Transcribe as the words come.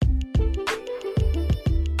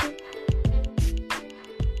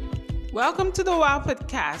Welcome to the Wow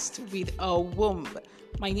Podcast with a womb.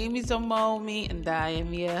 My name is Omomi and I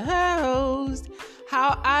am your host.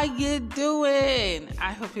 How are you doing?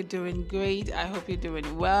 I hope you're doing great. I hope you're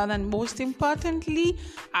doing well. And most importantly,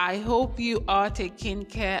 I hope you are taking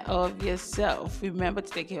care of yourself. Remember to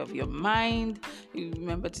take care of your mind.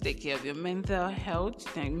 Remember to take care of your mental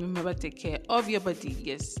health. And remember to take care of your body.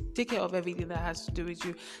 Yes, take care of everything that has to do with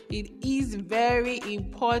you. It is very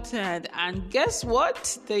important. And guess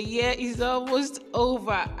what? The year is almost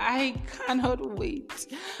over. I cannot wait.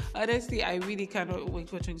 Honestly, I really cannot wait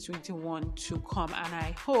for 2021 to come. And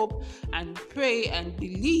I hope and pray and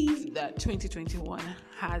believe that 2021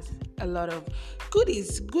 has a lot of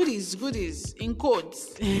goodies in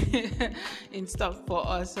quotes in stock for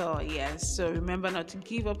us all. Yes, so remember not to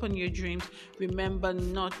give up on your dreams. Remember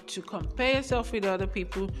not to compare yourself with other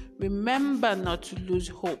people. Remember not to lose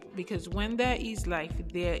hope, because when there is life,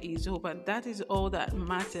 there is hope, and that is all that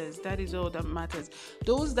matters.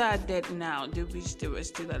 Those that are dead now, they wish they were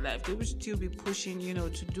still alive. They will still be pushing,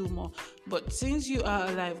 to do more. But since you are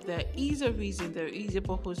alive, there is a reason, there is a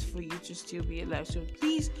purpose for you to still be alive. So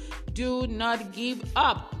please do not give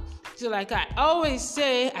up. So like I always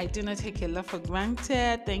say, I do not take your love for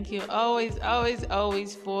granted. Thank you always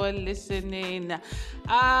for listening.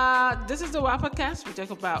 This is the WAP Podcast. We talk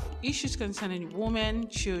about issues concerning women,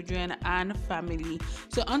 children, and family.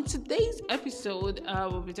 So on today's episode,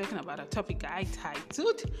 we'll be talking about a topic I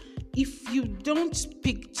titled, "If you don't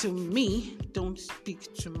speak to me, don't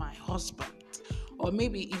speak to my husband." Or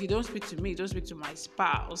maybe if you don't speak to me, don't speak to my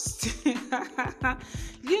spouse.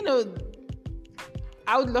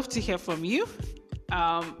 I would love to hear from you.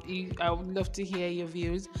 I would love to hear your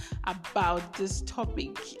views about this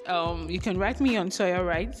topic. You can write me on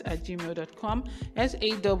sawyerwrites@gmail.com,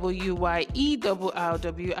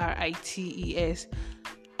 SAWYERRWRITES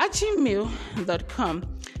 @gmail.com.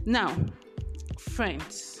 Now,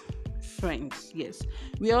 friends, yes,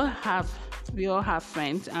 we all have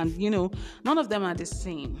friends, and none of them are the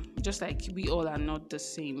same. Just like we all are not the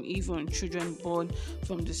same. Even children born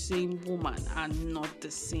from the same woman are not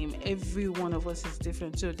the same. Every one of us is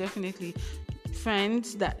different. So definitely,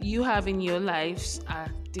 friends that you have in your lives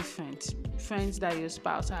are different. Friends that your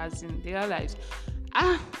spouse has in their lives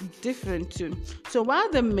are different too. So while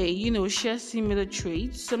they may, share similar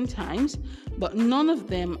traits sometimes, but none of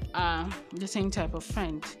them are the same type of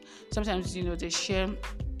friend. Sometimes, they share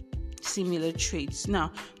similar traits.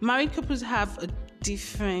 Now, married couples have a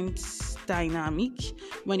different dynamic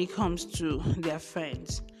when it comes to their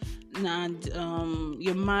friends. And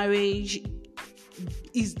your marriage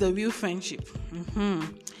is the real friendship.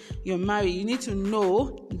 You're married. You need to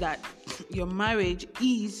know that your marriage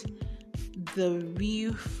is the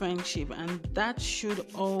real friendship, and that should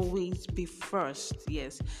always be first.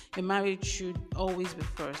 Yes, your marriage should always be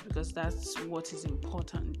first, because that's what is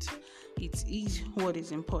important. It is what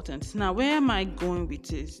is important. Now, where am I going with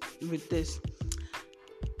this?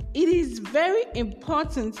 It is very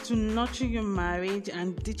important to nurture your marriage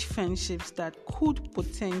and ditch friendships that could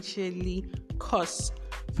potentially cause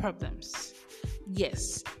problems.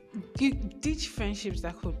 Yes, ditch friendships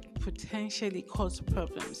that could potentially cause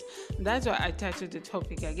problems. That's why I titled the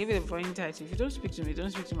topic. I gave it a foreign title. If you don't speak to me,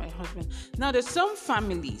 don't speak to my husband. Now, there's some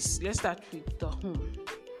families. Let's start with the home.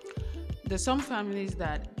 There's some families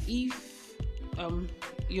that if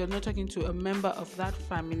you're not talking to a member of that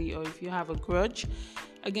family, or if you have a grudge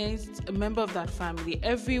against a member of that family,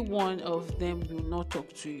 every one of them will not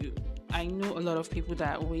talk to you. I know a lot of people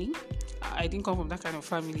that way. I didn't come from that kind of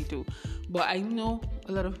family though, but I know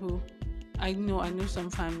a lot of people. I know some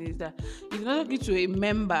families that if you're not talking to a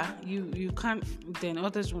member, you can't, then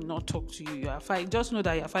others will not talk to you. You are fighting. Just know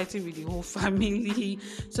that you're fighting with the whole family.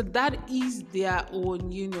 So that is their own,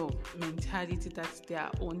 mentality. That's their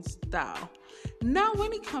own style. Now,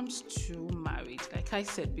 when it comes to marriage, like I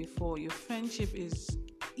said before, your friendship is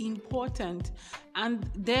important, and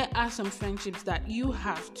there are some friendships that you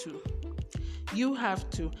have to,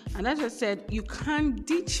 and as I said, you can't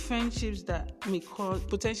ditch friendships that may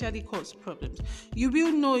potentially cause problems. You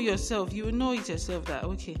will know yourself. You will know it yourself that,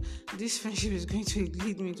 okay, this friendship is going to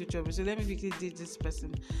lead me into trouble. So let me quickly ditch this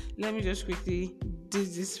person. Let me just quickly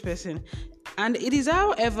ditch this person. And it is,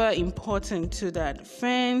 however, important too that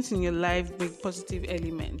friends in your life bring positive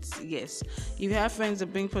elements. Yes, if you have friends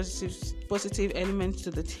that bring positive elements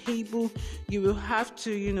to the table, you will have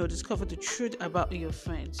to, discover the truth about your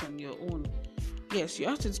friends on your own. Yes, you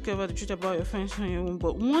have to discover the truth about your friends on your own.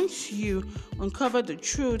 But once you uncover the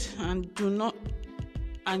truth and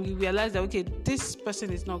you realize that, okay, this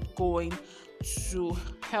person is not going to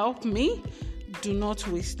help me, do not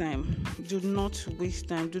waste time. Do not waste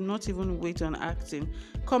time. Do not even wait on acting.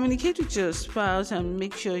 Communicate with your spouse and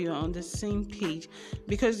make sure you're on the same page.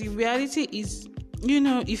 Because the reality is,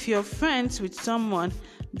 if you're friends with someone,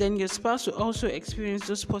 then your spouse will also experience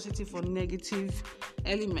those positive or negative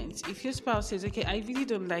elements. If your spouse says, okay, I really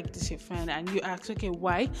don't like this, your friend, and you ask, okay,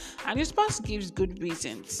 why? And your spouse gives good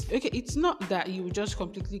reasons. Okay, it's not that you will just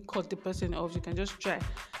completely cut the person off. You can just try.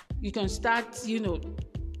 You can start,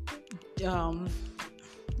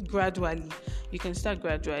 gradually. You can start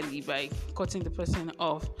gradually by cutting the person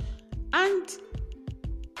off. And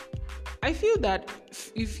I feel that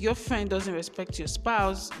if your friend doesn't respect your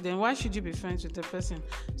spouse, then why should you be friends with the person?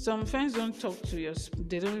 Some friends don't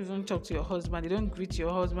they don't even talk to your husband. They don't greet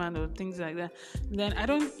your husband or things like that. Then I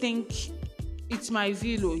don't think, it's my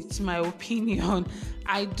view, it's my opinion.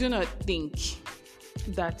 I do not think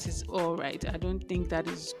that is all right. I don't think that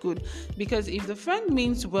is good, because if the friend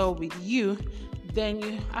means well with you, then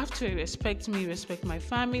you have to respect me, respect my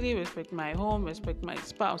family, respect my home, respect my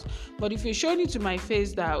spouse. But if you're showing it to my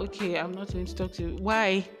face that, okay, I'm not going to talk to you,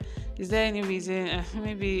 why? Is there any reason?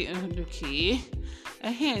 Maybe, okay.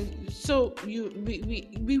 So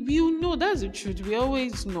we will know. That's the truth. We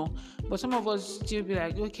always know. But some of us still be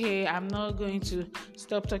like, okay, I'm not going to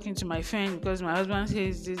stop talking to my friend because my husband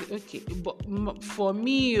says this. Okay, but for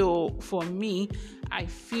me, I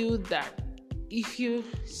feel that if you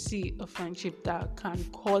see a friendship that can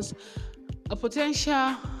cause a potential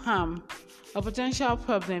harm, a potential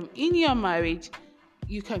problem in your marriage,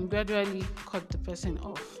 you can gradually cut the person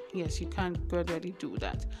off. Yes, you can gradually do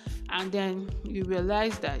that. And then you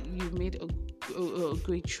realize that you made a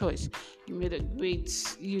great choice. You made a great,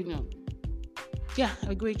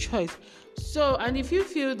 a great choice. So, and if you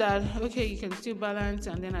feel that, okay, you can still balance,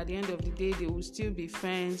 and then at the end of the day, they will still be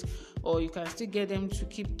friends, or you can still get them to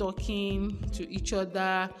keep talking to each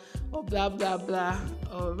other, or blah, blah, blah.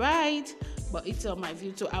 All right. But it's on my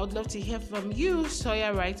view. So I would love to hear from you.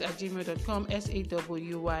 SawyerWrites@gmail.com.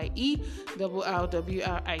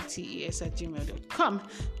 SawyerWrites@gmail.com.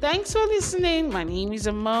 Thanks for listening. My name is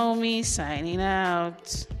Amomi, signing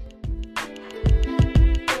out.